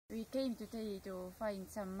We came today to find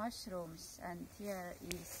some mushrooms, and here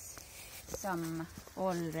is some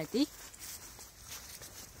already.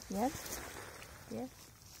 Yes, yes.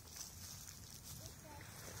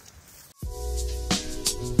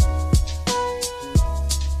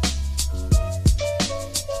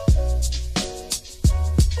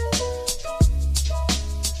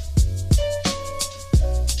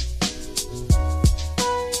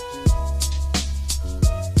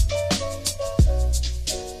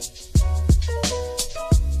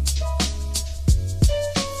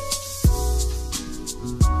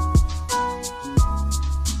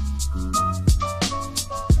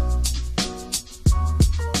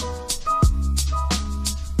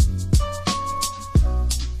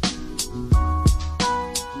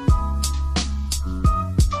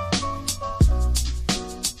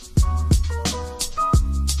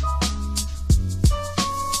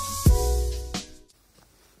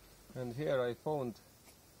 And here I found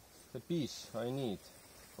the piece I need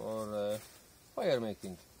for fire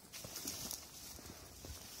making.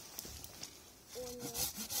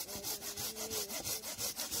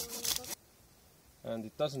 And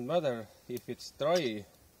it doesn't matter if it's dry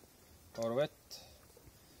or wet,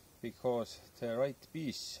 because the right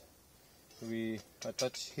piece we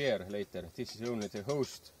attach here later. This is only the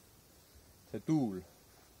host, the tool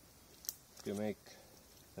to make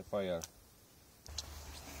the fire.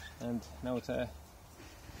 And now the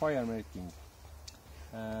fire making.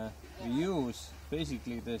 We use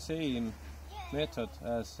basically the same method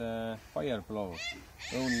as fire plow,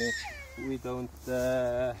 only we don't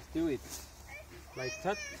do it like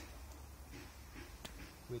that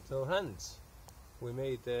with our hands. We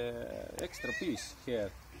made extra piece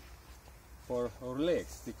here for our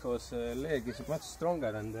legs, because leg is much stronger,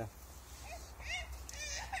 and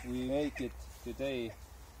we make it today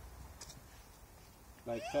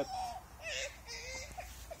like that.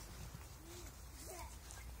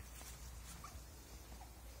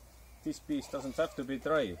 This piece doesn't have to be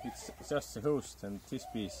dry, it's just the host, and this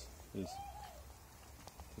piece is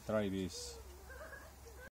the dry piece.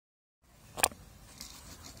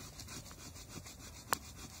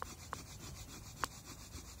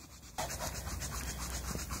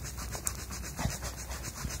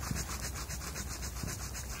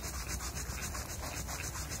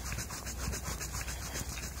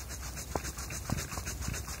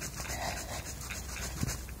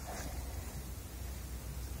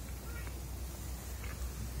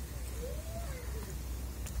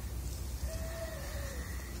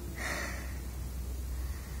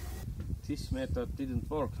 This method didn't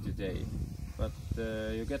work today, but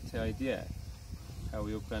you get the idea how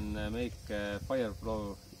you can make fire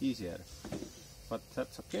plow easier. But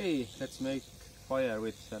that's okay, let's make fire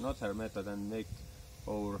with another method and make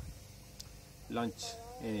our lunch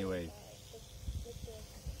anyway.